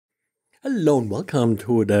Hello and welcome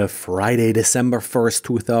to the Friday, December 1st,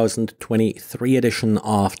 2023 edition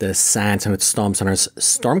of the SANS and Storm Center's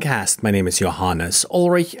Stormcast. My name is Johannes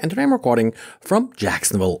Ulrich and today I'm recording from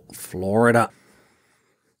Jacksonville, Florida.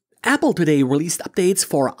 Apple today released updates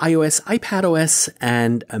for iOS, iPadOS,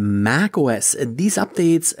 and macOS. These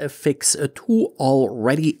updates fix two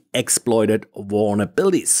already exploited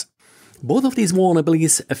vulnerabilities. Both of these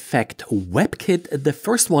vulnerabilities affect WebKit. The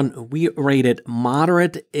first one we rated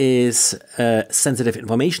moderate is a sensitive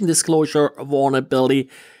information disclosure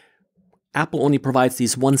vulnerability. Apple only provides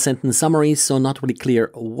these one-sentence summaries, so not really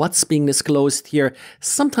clear what's being disclosed here.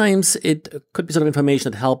 Sometimes it could be sort of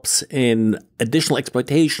information that helps in additional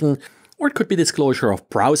exploitation, or it could be disclosure of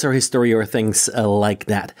browser history or things like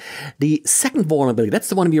that. The second vulnerability, that's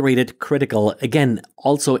the one we rated critical, again,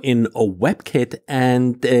 also in a WebKit,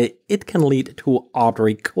 and it can lead to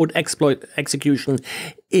arbitrary code exploit execution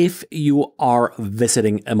if you are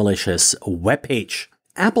visiting a malicious web page.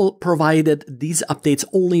 Apple provided these updates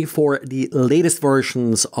only for the latest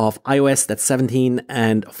versions of iOS, that's 17,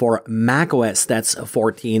 and for macOS, that's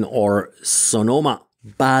 14 or Sonoma.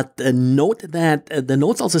 But note that the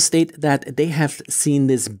notes also state that they have seen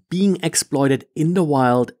this being exploited in the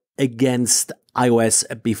wild against iOS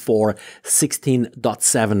before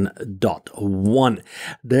 16.7.1.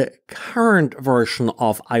 The current version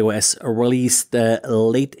of iOS released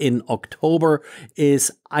late in October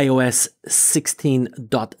is iOS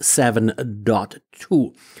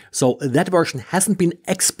 16.7.2. So that version hasn't been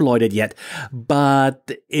exploited yet, but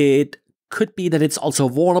it could be that it's also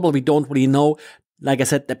vulnerable. We don't really know. Like I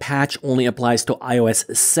said, the patch only applies to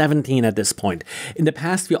iOS 17 at this point. In the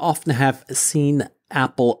past, we often have seen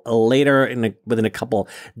Apple later, within a couple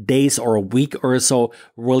days or a week or so,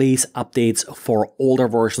 release updates for older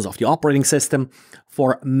versions of the operating system.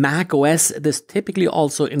 For macOS, this typically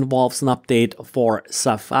also involves an update for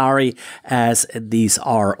Safari, as these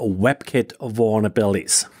are WebKit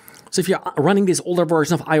vulnerabilities. So if you're running this older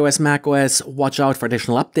version of iOS, macOS, watch out for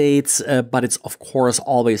additional updates, but it's of course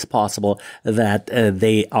always possible that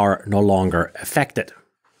they are no longer affected.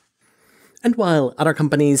 And while other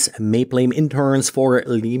companies may blame interns for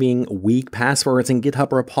leaving weak passwords in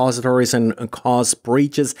GitHub repositories and cause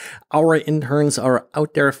breaches, our interns are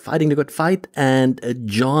out there fighting the good fight. And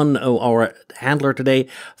John, our handler today,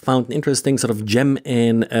 found an interesting sort of gem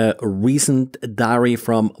in a recent diary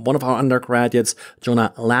from one of our undergraduates,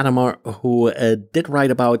 Jonah Latimer, who did write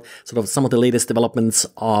about sort of some of the latest developments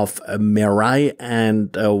of Mirai.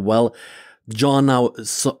 And John now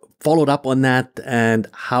followed up on that and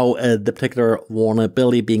how the particular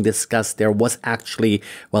vulnerability being discussed there was actually,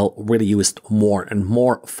 really used more and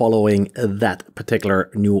more following that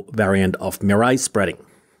particular new variant of Mirai spreading.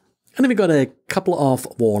 And then we got a couple of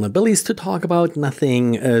vulnerabilities to talk about.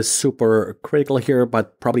 Nothing super critical here,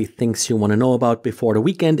 but probably things you want to know about before the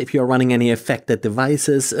weekend if you're running any affected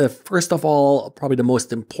devices. First of all, probably the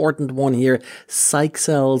most important one here,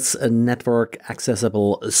 Zyxel's network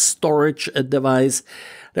accessible storage device.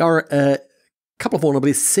 There are a couple of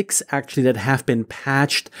vulnerabilities, 6 actually, that have been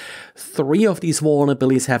patched. 3 of these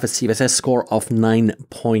vulnerabilities have a CVSS score of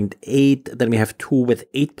 9.8. Then we have 2 with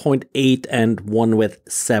 8.8 and 1 with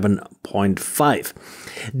 7.5.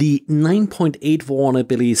 The 9.8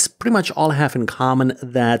 vulnerabilities pretty much all have in common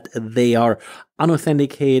that they are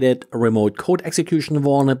unauthenticated remote code execution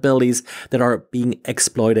vulnerabilities that are being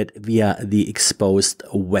exploited via the exposed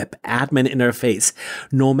web admin interface.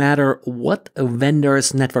 No matter what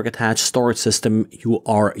vendor's network attached storage system you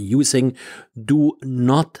are using, do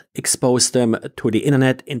not expose them to the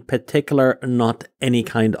internet, in particular not any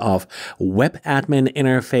kind of web admin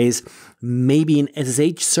interface. Maybe an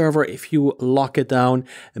SSH server if you lock it down,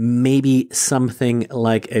 maybe something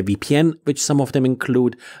like a VPN, which some of them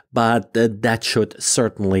include, but that should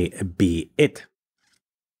certainly be it.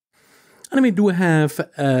 And we do have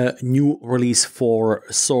a new release for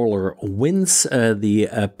Solarwinds.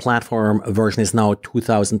 The platform version is now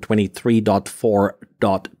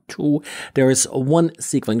 2023.4.2. There is one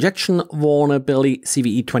SQL injection vulnerability,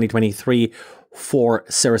 CVE 2023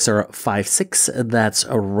 40056, that's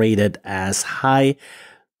rated as high.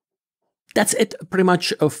 That's it pretty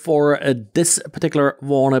much for this particular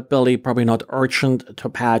vulnerability. Probably not urgent to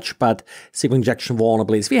patch, but SQL injection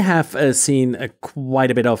vulnerabilities. We have seen quite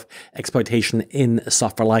a bit of exploitation in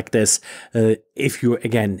software like this if you,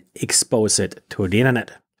 again, expose it to the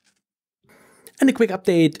internet. And a quick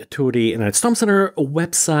update to the Internet Storm Center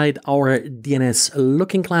website. Our DNS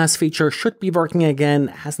Looking Glass feature should be working again.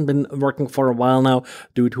 Hasn't been working for a while now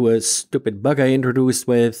due to a stupid bug I introduced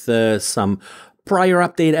with some prior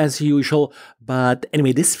update as usual. But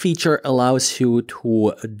anyway, this feature allows you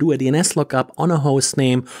to do a DNS lookup on a host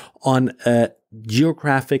name on a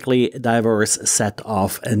geographically diverse set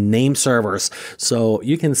of name servers. So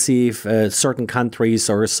you can see if certain countries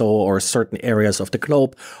or so, or certain areas of the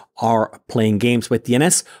globe are playing games with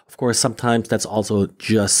DNS. Of course, sometimes that's also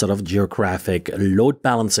just sort of geographic load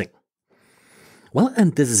balancing. Well,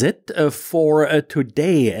 and this is it for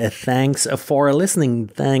today. Thanks for listening.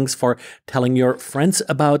 Thanks for telling your friends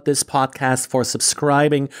about this podcast, for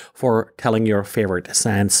subscribing, for telling your favorite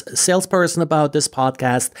SANS salesperson about this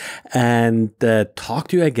podcast, and talk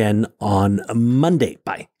to you again on Monday.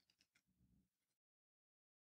 Bye.